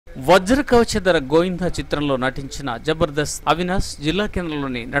వజ్ర కవచధర గోవింద చిత్రంలో నటించిన జబర్దస్త్ అవినాష్ జిల్లా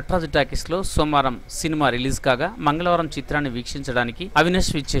కేంద్రంలోని నటరాజు టాకీస్ లో సోమవారం సినిమా రిలీజ్ కాగా మంగళవారం చిత్రాన్ని వీక్షించడానికి అవినాష్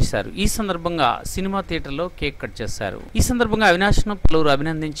విచ్చేశారు. ఈ సందర్భంగా సినిమా థియేటర్ లో కేక్ కట్ చేశారు. ఈ సందర్భంగా అవినాష్ ను పలువురు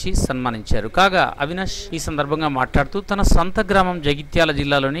అభినందించి సన్మానించారు. కాగా అవినాష్ ఈ సందర్భంగా మాట్లాడుతూ తన సొంత గ్రామం జగిత్యాల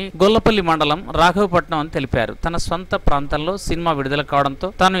జిల్లాలోని గొల్లపల్లి మండలం రాఘవపట్నం అని తెలిపారు. తన సొంత ప్రాంతంలో సినిమా విడుదల కావడంతో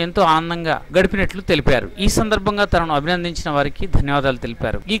తాను ఎంతో ఆనందంగా గడిపినట్లు తెలిపారు. ఈ సందర్భంగా తనను అభినందించిన వారికి ధన్యవాదాలు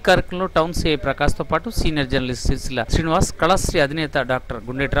తెలిపారు. ఈ కార్యక్రమంలో టౌన్ సిఐ ప్రకాష్ తో పాటు సీనియర్ జర్నలిస్ట్ సిరిసిల్ల శ్రీనివాస్, కళాశ్రీ అధినేత డాక్టర్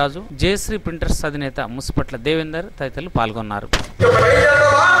గుండెట్రాజు, జయశ్రీ ప్రింటర్స్ అధినేత ముసుపట్ల దేవేందర్ తదితరులు పాల్గొన్నారు.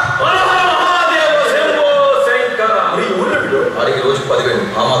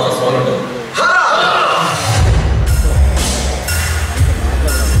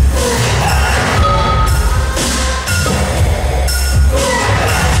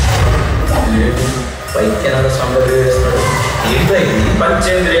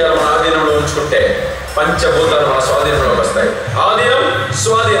 పంచేంద్రియాలు మన ఆధీనంలో ఉంచుకుంటే పంచభూతాలు మన స్వాధీనంలోకి వస్తాయి. ఆధీనం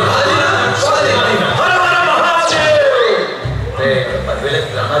స్వాధీనం.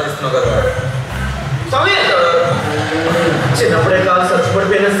 చిన్నప్పుడే కాలు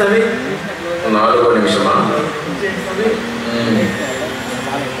చచ్చిపడిపోయిన స్వామి. 4వ నిమిషమా?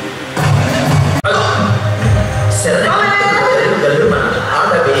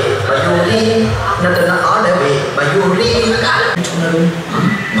 ఆడవే మయూరి నటన ఆడవే మయూరి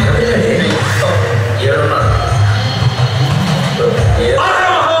మగపిల్లడే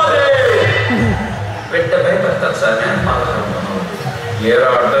పెట్ట భయపడతారు సార్. ఏదో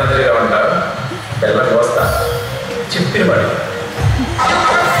అర్థంగా ఉంటారు. పిల్లలకు వస్తా చెప్పిన పడి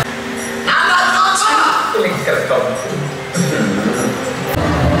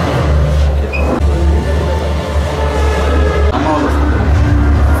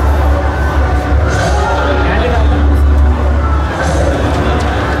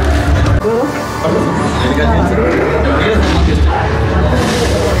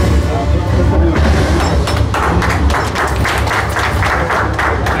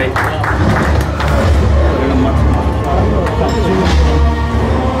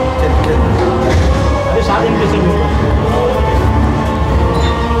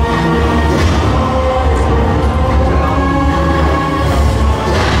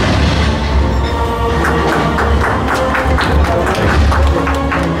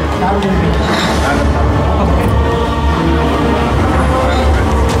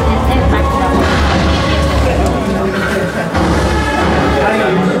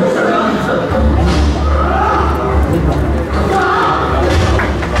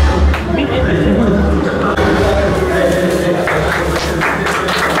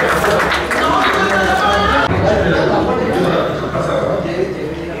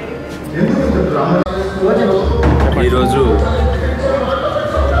ఈరోజు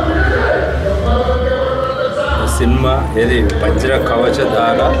సినిమా ఏది వజ్ర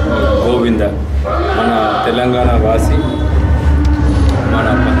కవచధార గోవింద మన తెలంగాణ వాసి, మన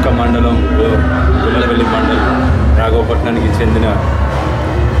పక్క మండలం గొల్లపల్లి మండలం రాఘవపట్నానికి చెందిన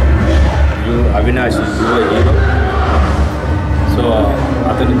అవినాష్ హీరో. సో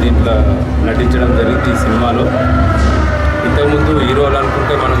అతను దీంట్లో నటించడం జరిగింది. ఈ సినిమాలో ఇంతకుముందు హీరోలు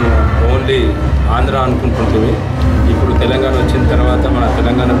అనుకుంటే మనము ఓన్లీ ఆంధ్ర అనుకుంటుంటుంది. ఇప్పుడు తెలంగాణ వచ్చిన తర్వాత మన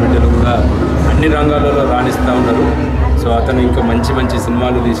తెలంగాణ బిడ్డలు కూడా అన్ని రంగాలలో రాణిస్తూ ఉన్నారు. సో అతను ఇంకా మంచి మంచి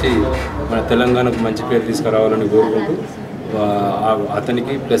సినిమాలు తీసి మన తెలంగాణకు మంచి పేరు తీసుకురావాలని కోరుకుంటూ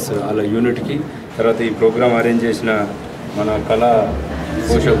అతనికి ప్లస్ వాళ్ళ యూనిట్కి, తర్వాత ఈ ప్రోగ్రాం అరేంజ్ చేసిన మన కళా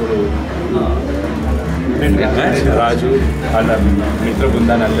పోషకుడు రాజు, వాళ్ళ మిత్ర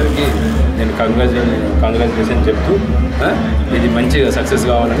బృందాన్ని అందరికీ నేను కంగ్రాచులేషన్ చెప్తూ ఇది మంచిగా సక్సెస్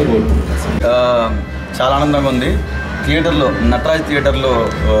కావాలని కోరుకుంటున్నాను. చాలా ఆనందంగా ఉంది. థియేటర్లో నటరాజ్ థియేటర్లో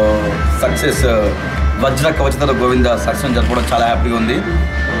సక్సెస్ వజ్ర కవచధర గోవింద సక్సెస్ జరపడం చాలా హ్యాపీగా ఉంది.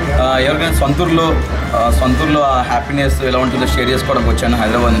 ఎవరికైనా సొంతూరులో ఆ హ్యాపీనెస్ ఎలా ఉంటుందో షేర్ చేసుకోవడానికి వచ్చాను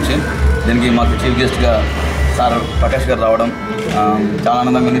హైదరాబాద్ నుంచి. దీనికి మాకు చీఫ్ గెస్ట్గా సార్ ప్రకాష్ గారు రావడం చాలా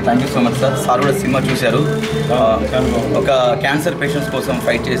ఆనందంగా ఉంది. Thank you so much sir. Sir కూడా సినిమా చూశారు. ఒక క్యాన్సర్ పేషెంట్స్ కోసం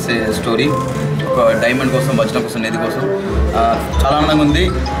ఫైట్ చేసే స్టోరీ, ఒక డైమండ్ కోసం, వజ్రం కోసం, నిధి కోసం చాలా ఆనందంగా ఉంది.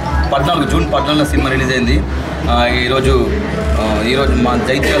 జూన్ 14 సినిమా రిలీజ్ అయింది. ఈరోజు మా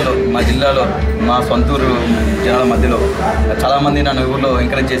జైత్యాల్లో, మా జిల్లాలో, మా సొంతూరు జనాల మధ్యలో చాలామంది నన్ను ఊళ్ళో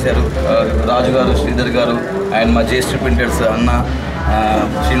ఎంకరేజ్ చేశారు. రాజు గారు, శ్రీధర్ గారు, అండ్ మా జయశ్రీ ప్రింటర్స్ అన్న,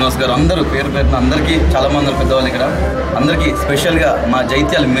 శ్రీనివాస్ గారు, అందరూ పేరు పేరున అందరికీ చాలామంది పెద్దవాళ్ళు ఇక్కడ. అందరికీ స్పెషల్గా మా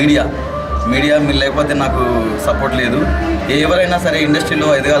జైత్యాల మీడియా మీరు లేకపోతే నాకు సపోర్ట్ లేదు. ఎవరైనా సరే ఇండస్ట్రీలో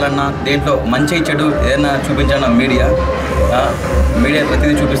ఎదగాలన్నా, దేంట్లో మంచి చెడు ఏదైనా చూపించాలన్నా మీడియా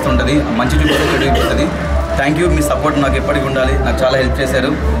ప్రతిదీ చూపిస్తుంటుంది. మంచి చూపిస్తే చెడు చూపిస్తుంది. Thank you. మీ సపోర్ట్ నాకు ఎప్పటికీ ఉండాలి. నాకు చాలా హెల్ప్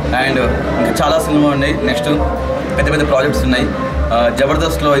చేశారు. అండ్ ఇంకా చాలా సినిమా ఉన్నాయి. నెక్స్ట్ పెద్ద పెద్ద ప్రాజెక్ట్స్ ఉన్నాయి.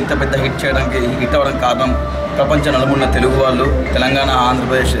 జబర్దస్త్లో ఇంత పెద్ద హిట్ అవ్వడానికి కారణం ప్రపంచ నలుమూలన తెలుగు వాళ్ళు, తెలంగాణ,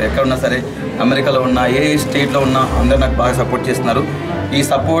 ఆంధ్రప్రదేశ్ ఎక్కడున్నా సరే, అమెరికాలో ఉన్నా, ఏ స్టేట్లో ఉన్నా అందరూ నాకు బాగా సపోర్ట్ చేస్తున్నారు. ఈ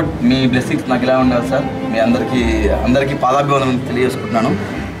సపోర్ట్, మీ బ్లెస్సింగ్స్ నాకు ఇలా ఉండాలి సార్. మీ అందరికీ పాదాభివందనం తెలియజేసుకుంటున్నాను.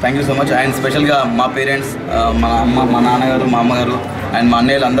 Thank you so much. And స్పెషల్గా మా పేరెంట్స్, మా అమ్మ, మా నాన్నగారు, మా అమ్మగారు అండ్ మా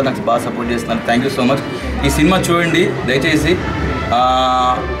అన్నయ్యలు అందరూ నాకు బాగా సపోర్ట్ చేస్తున్నారు. Thank you so much. ఈ సినిమా చూడండి దయచేసి.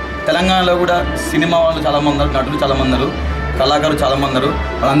 తెలంగాణలో కూడా సినిమా వాళ్ళు చాలామంది ఉన్నారు, నటులు చాలామంది ఉన్నారు, కళాకారులు చాలామంది ఉన్నారు.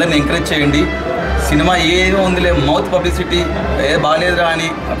 వాళ్ళందరినీ ఎంకరేజ్ చేయండి. సినిమా ఏదో ఉందిలే, మౌత్ పబ్లిసిటీ, బాగాలేదురా అని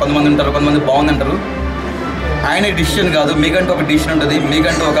కొంతమంది ఉంటారు, కొంతమంది బాగుందంటారు. ఆయన డిసిషన్ కాదు, మీకంటూ ఒక డిసిషన్ ఉంటుంది,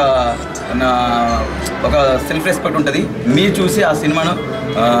 మీకంటూ ఒక సెల్ఫ్ రెస్పెక్ట్ ఉంటుంది. మీరు చూసి ఆ సినిమాను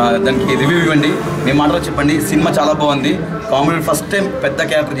దానికి రివ్యూ ఇవ్వండి, మీ మాటలో చెప్పండి. సినిమా చాలా బాగుంది. కామెడీ ఫస్ట్ టైం పెద్ద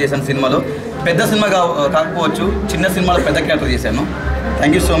క్యారెక్టర్ చేశాను సినిమాలో. పెద్ద సినిమా కాకపోవచ్చు, చిన్న సినిమాలో పెద్ద క్యారెక్టర్ చేశాను.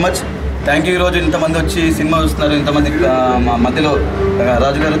 Thank you so much. Thank you. ఈరోజు ఇంతమంది వచ్చి సినిమా చూస్తున్నారు, ఇంతమంది మా మధ్యలో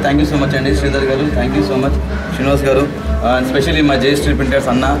రాజు గారు థ్యాంక్ యూ సో మచ్ అండి, శ్రీధర్ గారు thank you so much, Srinivas గారు, స్పెషల్లీ మా జేఎస్టీ ప్రింటర్స్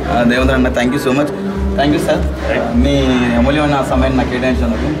అన్న, దేవేంద్ర అన్న thank you so much. Thank you sir. మీ అమూల్యమైన సమయాన్ని నాకు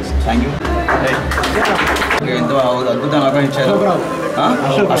కేటాయించినందుకు థ్యాంక్ యూ. ఎంతో అద్భుతంగా ఆహ్వానించారు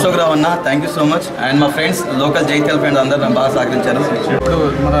అశోక్ రావు అన్న, thank you so much. And మా ఫ్రెండ్స్, లోకల్ జైత్యాల ఫ్రెండ్స్ అందరూ నన్ను బాగా సహకరించారు. ఇప్పుడు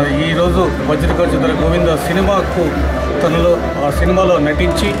మన ఈరోజు వజ్రకవచధర గోవింద సినిమాకు తనలో ఆ సినిమాలో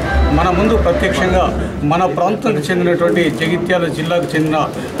నటించి మన ముందు ప్రత్యక్షంగా మన ప్రాంతానికి చెందినటువంటి జగిత్యాల జిల్లాకు చెందిన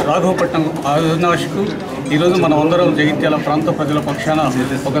రాఘవపట్నం అవినాష్కు ఈరోజు మనం అందరం జగిత్యాల ప్రాంత ప్రజల పక్షాన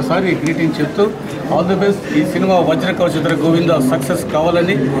ఒకసారి గ్రీటింగ్ చెప్తూ ఆల్ ది బెస్ట్. ఈ సినిమా వజ్రకవచధర గోవింద సక్సెస్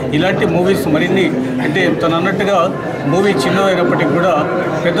కావాలని, ఇలాంటి మూవీస్ మరిన్ని, అంటే తను అన్నట్టుగా మూవీ చిన్నదైనప్పటికీ కూడా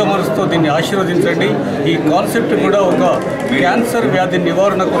పెద్ద మనసుతో దీన్ని ఆశీర్వదించండి. ఈ కాన్సెప్ట్ కూడా ఒక క్యాన్సర్ వ్యాధి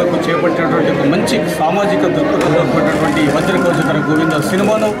నివారణ కొరకు చేపట్టినటువంటి ఒక మంచి సామాజిక దృక్పథంతో కూడినటువంటి వజ్రకవచధర గోవింద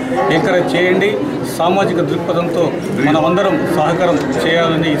సినిమాను ఎంకరేజ్ చేయండి. సామాజిక దృక్పథంతో మనమందరం సహకారం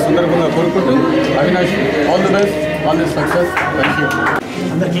చేయాలని ఈ సందర్భంగా కోరుకుంటూ, Avinash all the best, all the success. Thank you.